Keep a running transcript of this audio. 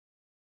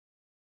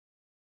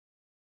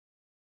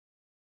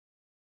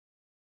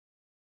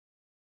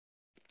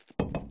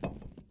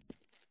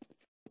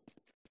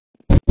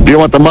Do you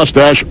want the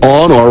mustache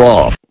on or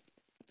off?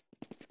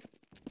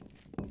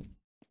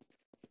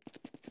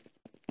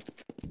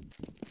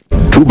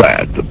 Too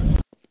bad.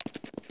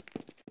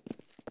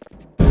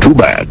 Too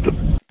bad.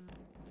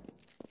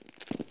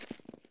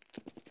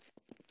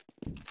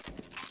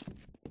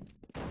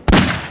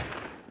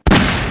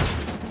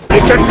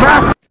 It's a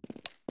trap!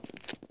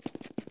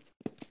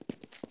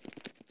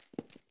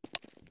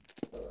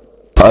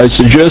 I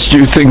suggest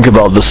you think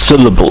about the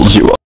syllables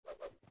you are.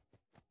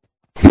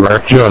 You're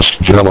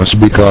just jealous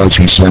because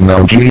he's an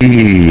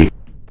LG.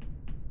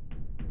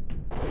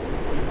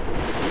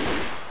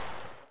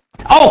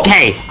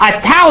 Okay, a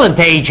talent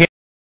agent.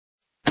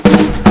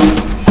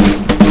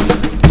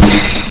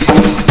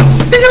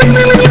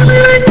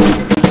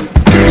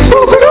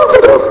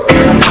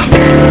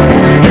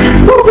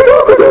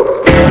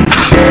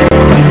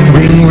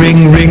 Ring,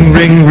 ring, ring,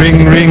 ring,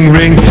 ring, ring,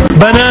 ring,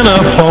 banana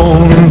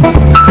phone.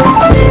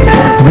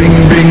 Ring,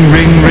 ring,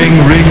 ring, ring,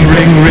 ring,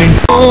 ring, ring,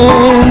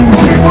 phone.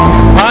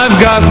 I've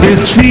got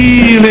this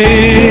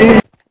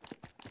feeling.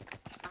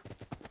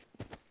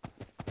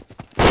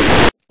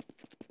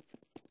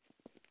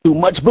 Too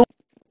much boo.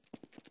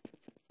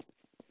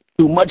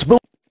 Too much boo.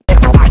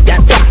 I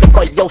got something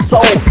for your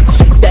soul.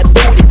 Shake that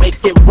booty,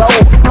 make it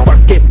roll.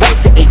 Work it,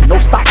 ain't no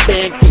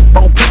stopping. Keep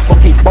on people,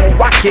 keep on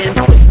rocking.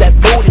 Twist that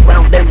booty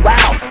round and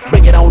round.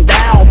 Bring it on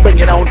down, bring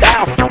it on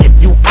down.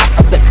 If you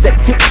out of sex,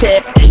 Kit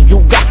Kat, and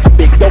you got a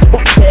big old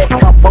boot tag,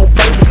 come on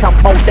baby,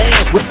 come on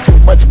dance with too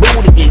much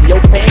booty in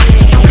your pants.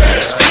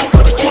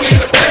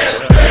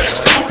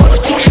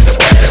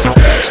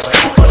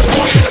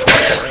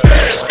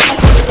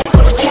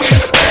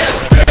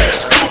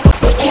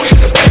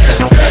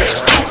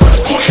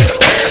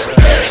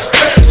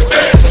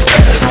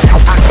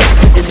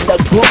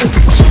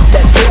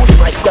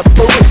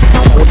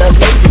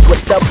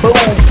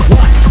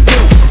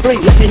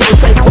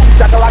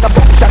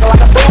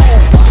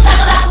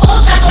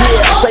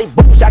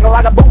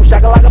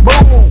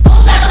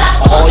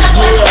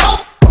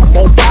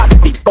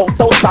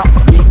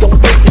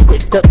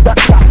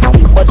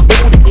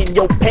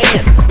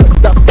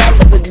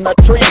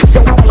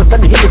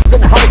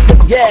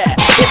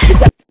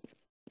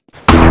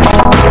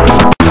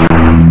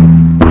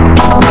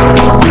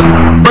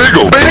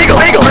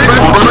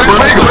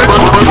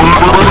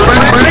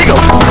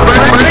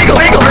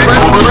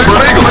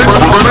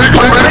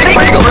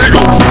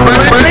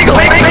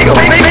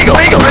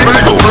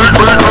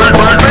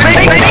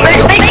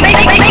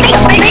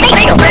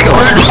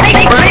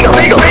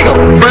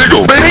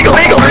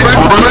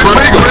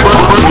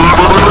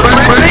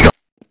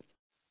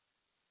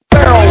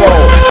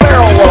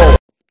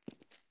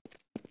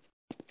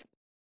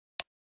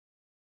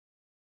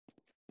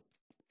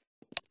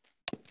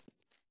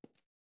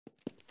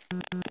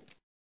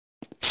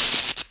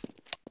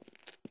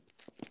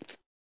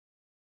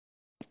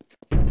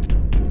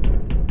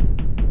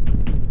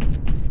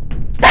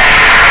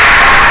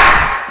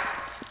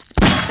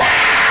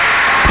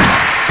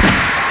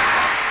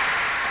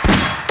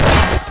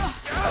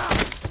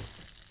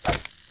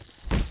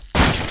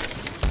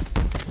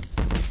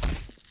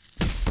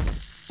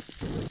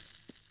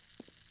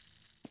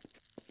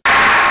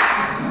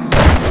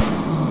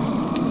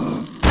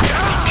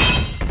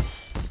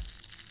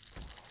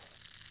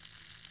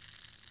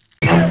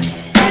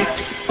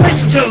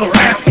 To the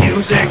rap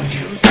music.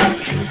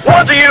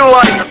 What do you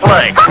like to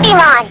play?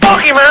 Pokemon!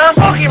 Pokemon,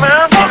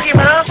 Pokemon,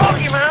 Pokemon,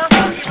 Pokemon,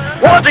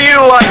 Pokemon. What do you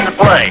like to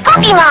play?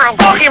 Pokemon!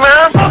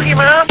 Pokemon,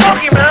 Pokemon,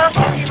 Pokemon,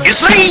 Pokemon. You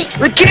see,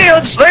 the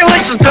kids, they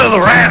listen to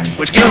the rap,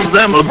 which gives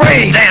them the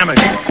brain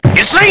damage.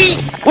 You see,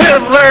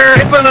 with their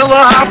hippin' and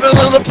the hoppin'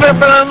 and the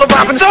pippin' and the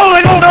boppin', so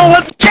they don't know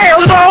what jazz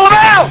is all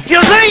about.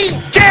 You see,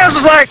 jazz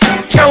is like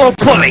yellow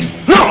pudding.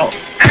 No,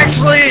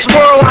 actually, it's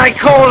more like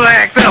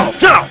Kodak film.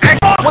 No,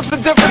 what's the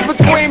difference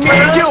between me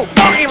and you?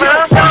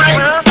 Pokemon,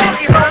 Pokemon,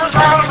 Pokemon,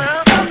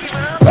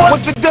 Pokemon.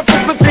 What's the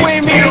difference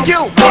between me and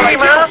you?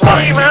 Pokemon,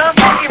 Pokemon,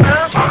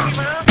 Pokemon,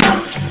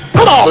 Pokemon.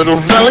 Come on,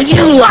 little fella,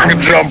 you like a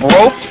jump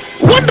rope.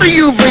 What do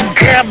you think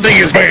candy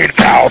is made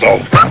out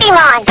of?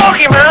 Pokemon!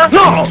 Pokemon?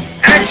 No,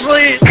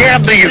 actually,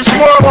 candy is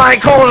more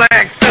like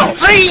Kodak film.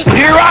 See,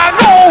 here I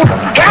go,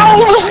 down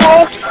the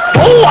slope.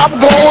 Oh, I'm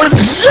going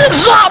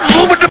zip-zop,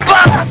 moving the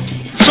butt.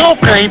 It's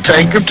okay,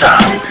 take your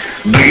time.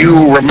 Do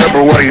you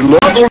remember what he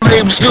looked like?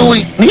 Named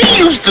Stewie? He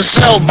used to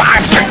sell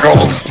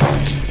bicycles.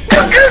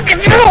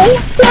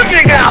 What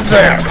you got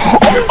there?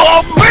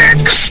 A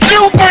big,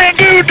 stupid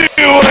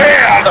doo-doo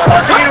head.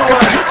 What do you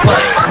want to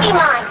play?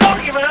 Pokemon!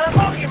 Pokemon,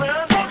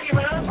 Pokemon,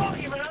 Pokemon,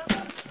 Pokemon.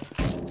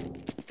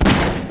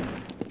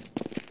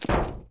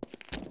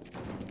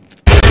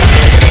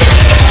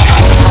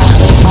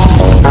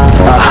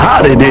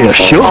 Howdy there,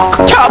 Shook.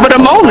 Top of the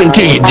morning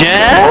to you,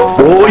 Jan.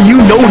 Boy, you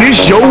know this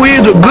show is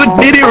a good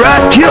ditty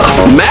right here.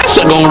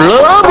 Massa gonna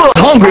love us.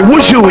 Hungry,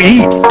 what should we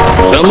eat?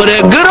 Some of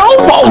that good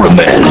old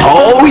watermelon.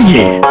 Oh,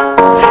 yeah.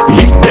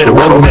 Eat that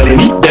watermelon,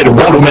 eat that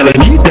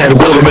watermelon, eat that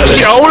watermelon.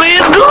 Surely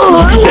is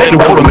good. Eat that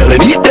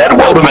watermelon, eat that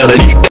watermelon,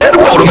 eat that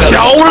watermelon.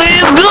 Surely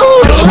is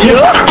good.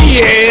 Yeah.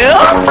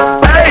 Yeah.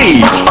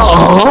 Hey.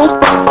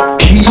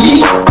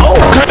 T-O.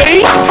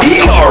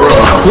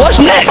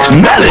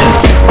 Melon.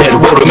 That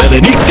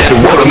watermelon, eat that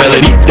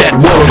watermelon, eat that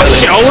watermelon.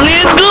 Sure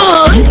is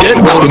good. Eat that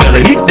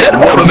watermelon, eat that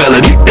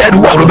watermelon, eat that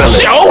watermelon.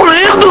 Sure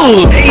is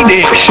good. Hey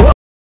there.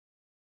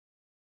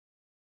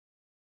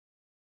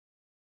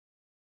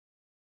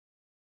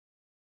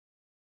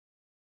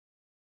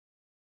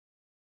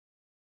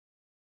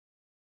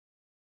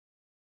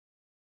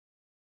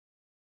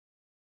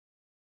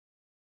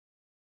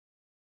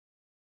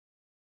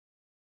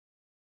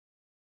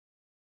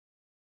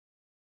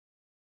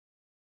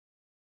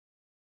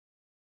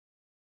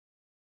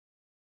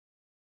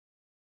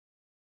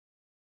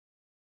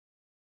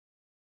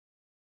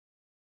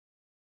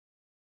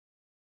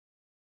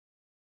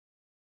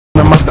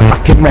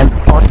 Motherfucking rent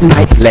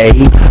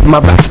fortnightly.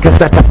 Motherfuckers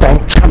at the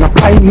bank tryna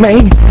play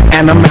me,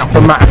 and I'm out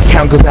for my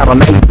account cause out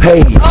on AP.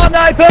 On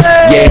IP!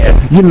 Yeah,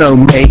 you know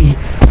me.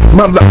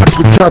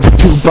 Motherfucker charge a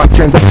 $2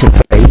 transaction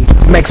fee.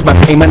 Makes my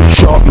payment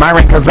short, my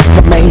rent comes back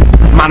to me.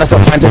 Minus a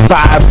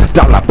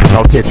 $25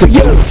 penalty. So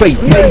you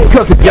feed me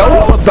cause of your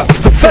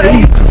motherfucking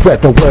fee.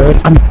 Spread the word,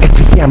 I'm the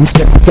ATM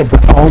said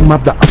with all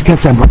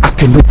motherfuckers and we're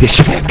rockin' with this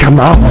shit. Come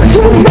on.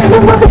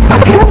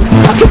 Motherfuckers,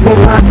 fucking with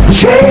my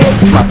shit.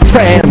 My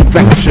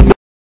transaction